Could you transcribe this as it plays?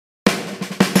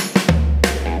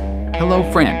Hello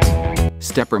friends!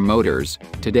 Stepper motors.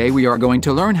 Today we are going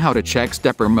to learn how to check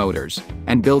stepper motors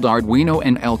and build Arduino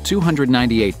and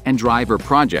L298N driver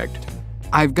project.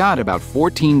 I've got about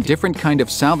 14 different kind of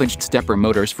salvaged stepper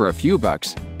motors for a few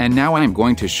bucks, and now I'm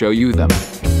going to show you them.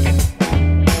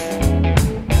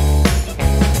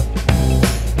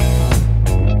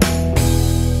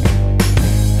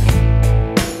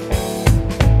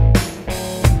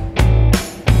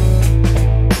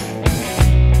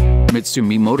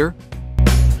 Mitsumi motor,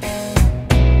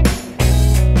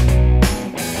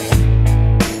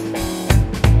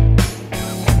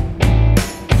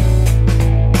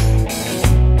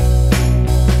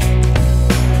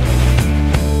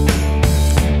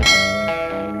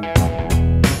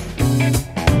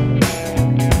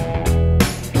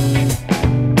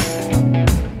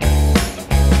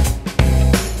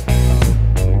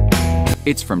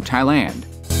 it's from Thailand.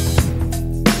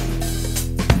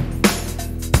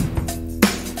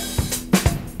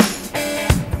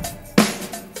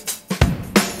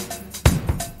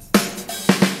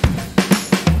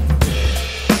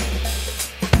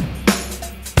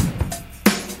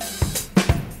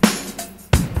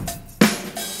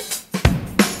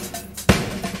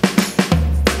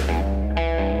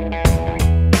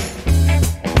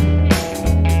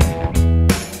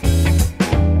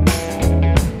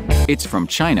 It's from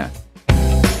China.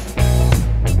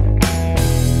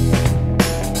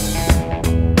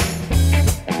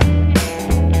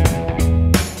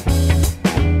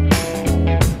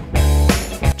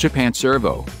 Japan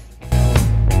servo.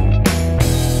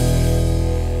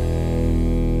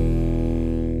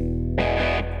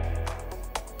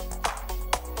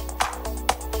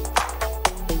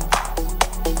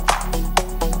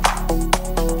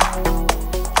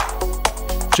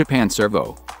 Japan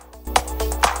servo.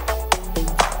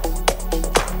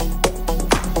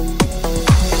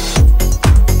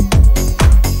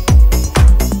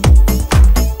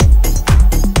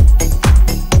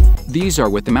 These are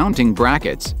with the mounting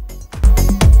brackets.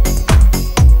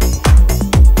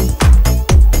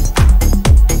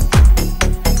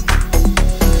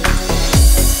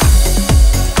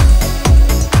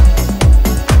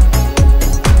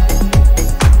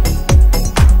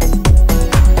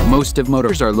 Most of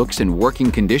motors are looks in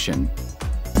working condition.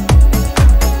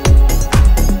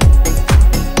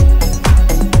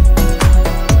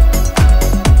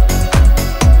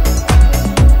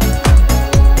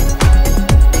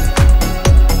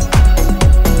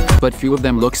 But few of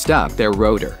them look stuck their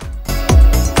rotor.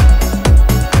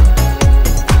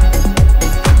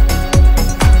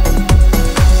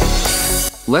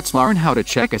 Let's learn how to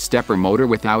check a stepper motor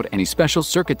without any special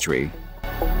circuitry.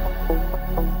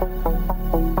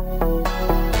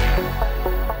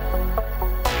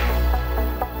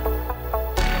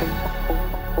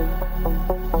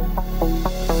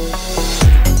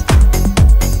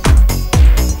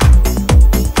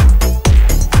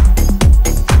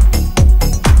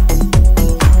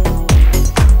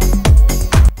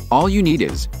 All you need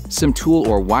is some tool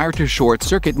or wire to short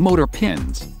circuit motor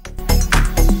pins.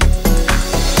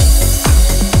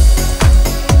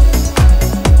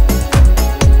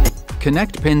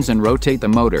 Connect pins and rotate the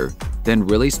motor, then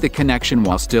release the connection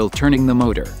while still turning the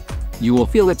motor. You will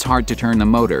feel it's hard to turn the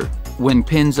motor when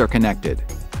pins are connected.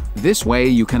 This way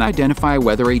you can identify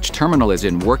whether each terminal is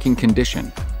in working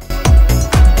condition.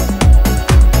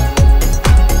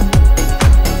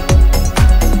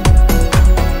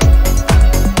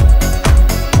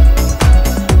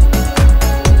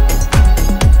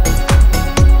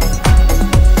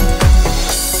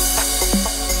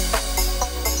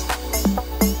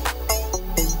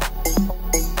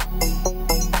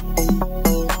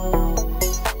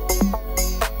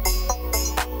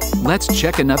 Let's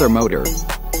check another motor.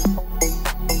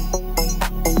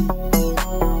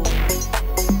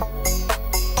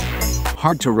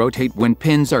 Hard to rotate when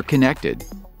pins are connected,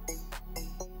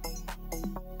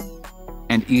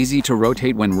 and easy to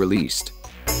rotate when released.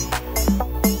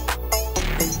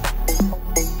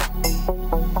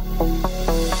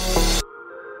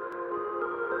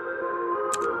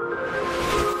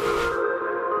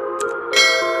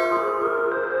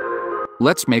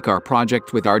 Let's make our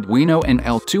project with Arduino and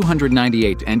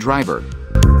L298N driver.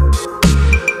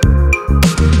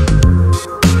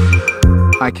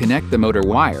 I connect the motor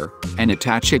wire and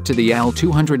attach it to the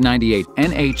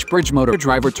L298N bridge motor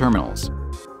driver terminals.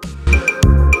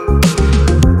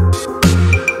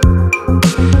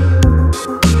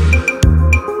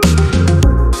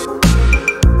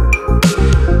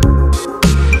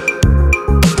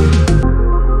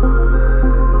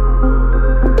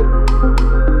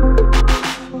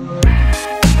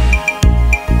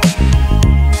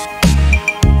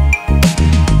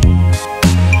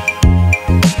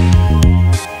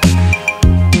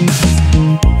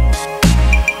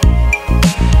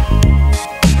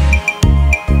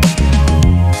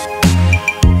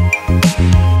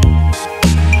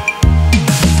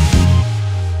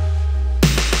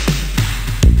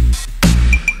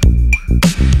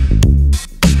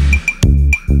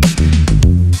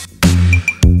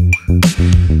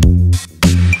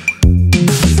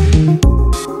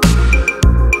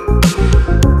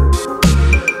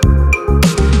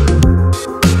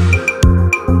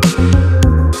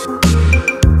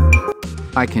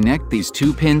 I connect these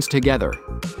two pins together.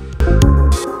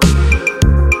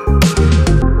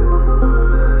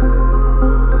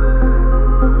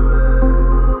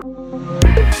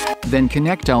 Then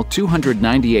connect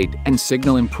L298N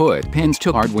signal input pins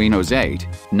to Arduino's 8,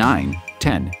 9,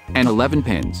 10, and 11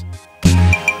 pins.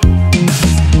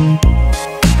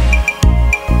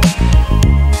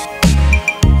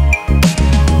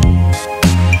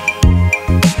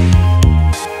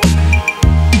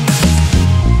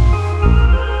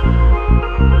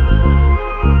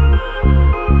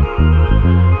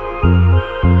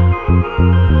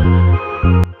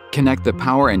 Connect the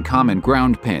power and common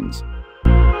ground pins.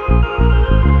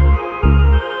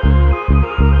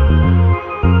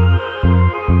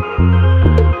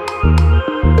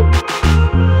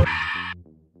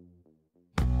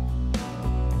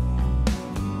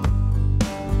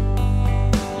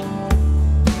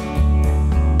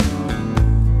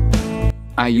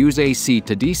 I use AC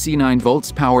to DC 9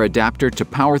 volts power adapter to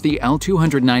power the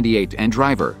L298N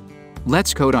driver.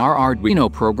 Let's code our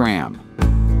Arduino program.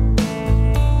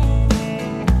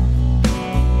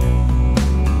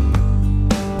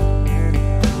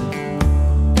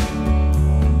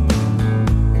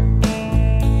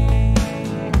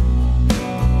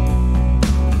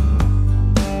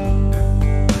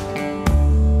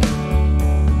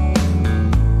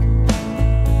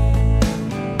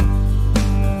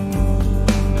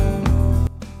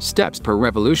 Steps per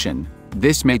revolution.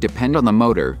 This may depend on the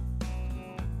motor.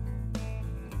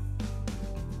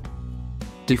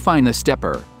 Define the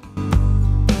stepper.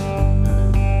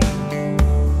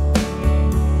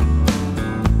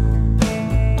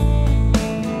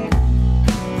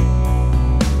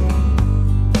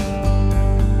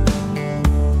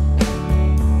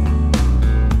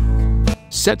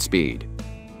 Set speed.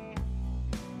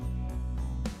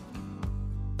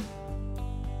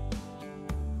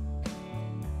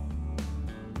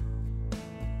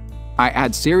 I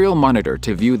add serial monitor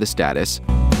to view the status.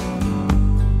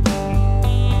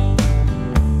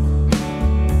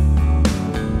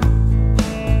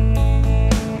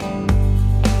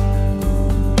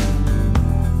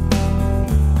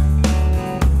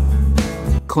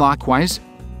 Clockwise.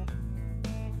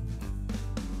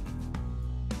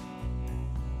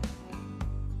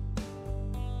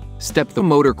 Step the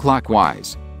motor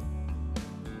clockwise.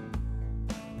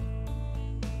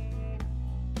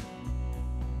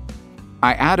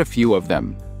 I add a few of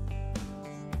them.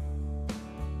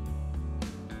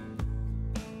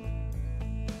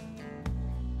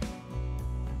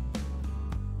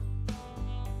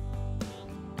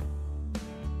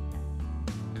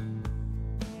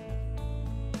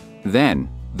 Then,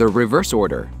 the reverse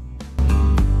order.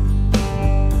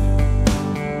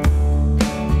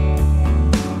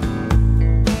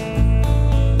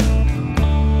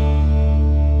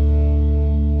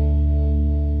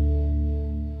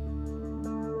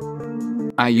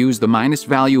 I use the minus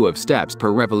value of steps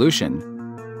per revolution.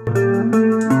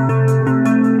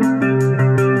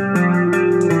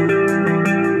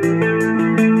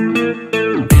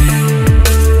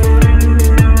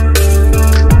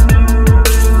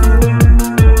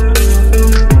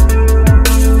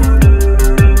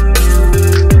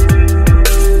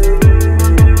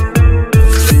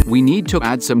 We need to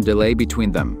add some delay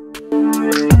between them.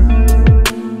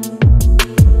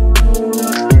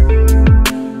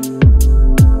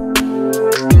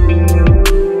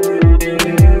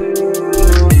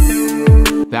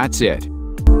 That's it.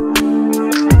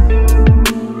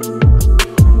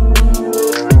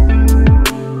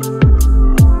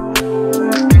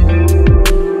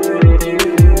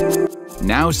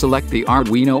 Now select the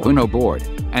Arduino UNO board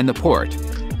and the port.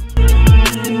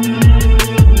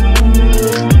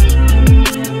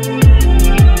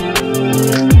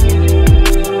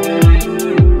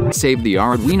 Save the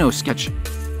Arduino sketch.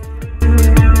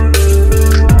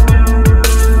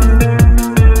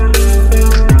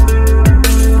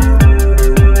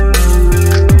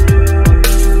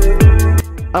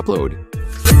 Upload.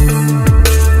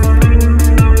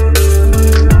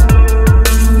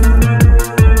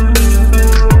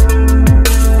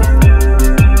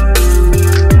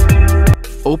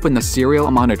 Open the serial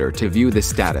monitor to view the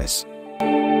status.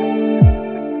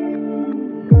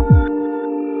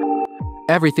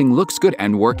 Everything looks good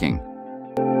and working.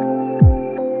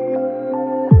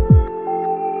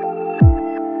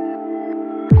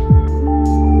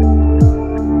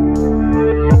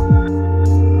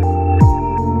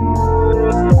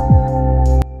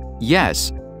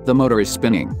 Yes, the motor is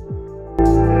spinning.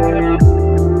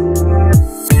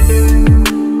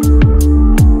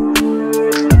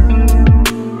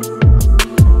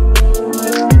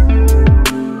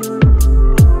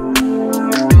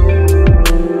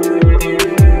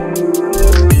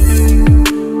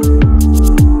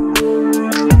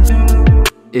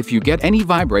 you get any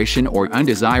vibration or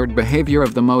undesired behavior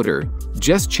of the motor,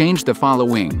 just change the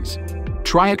followings.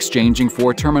 Try exchanging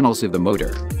 4 terminals of the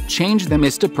motor. Change them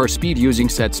as step per speed using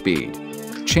set speed.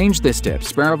 Change the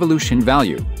steps per revolution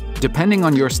value, depending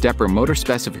on your stepper motor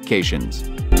specifications.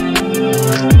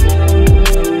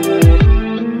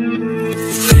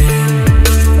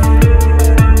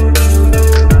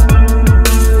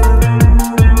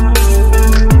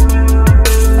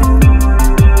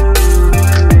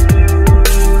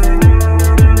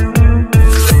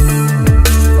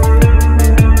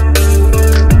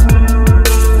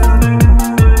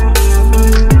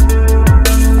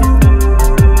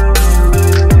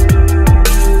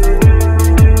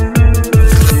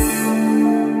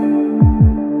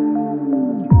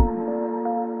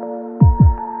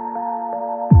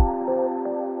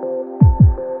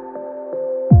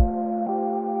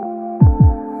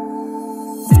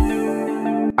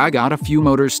 I got a few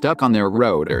motors stuck on their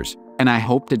rotors, and I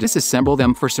hope to disassemble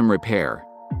them for some repair.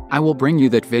 I will bring you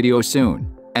that video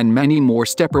soon, and many more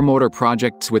stepper motor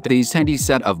projects with these handy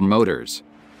set of motors.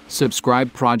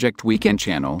 Subscribe Project Weekend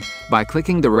channel by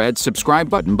clicking the red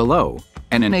subscribe button below,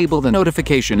 and enable the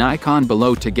notification icon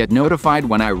below to get notified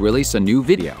when I release a new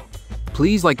video.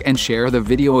 Please like and share the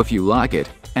video if you like it,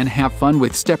 and have fun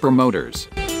with stepper motors.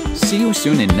 See you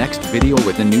soon in next video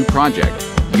with a new project,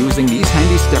 using these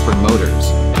handy stepper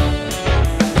motors.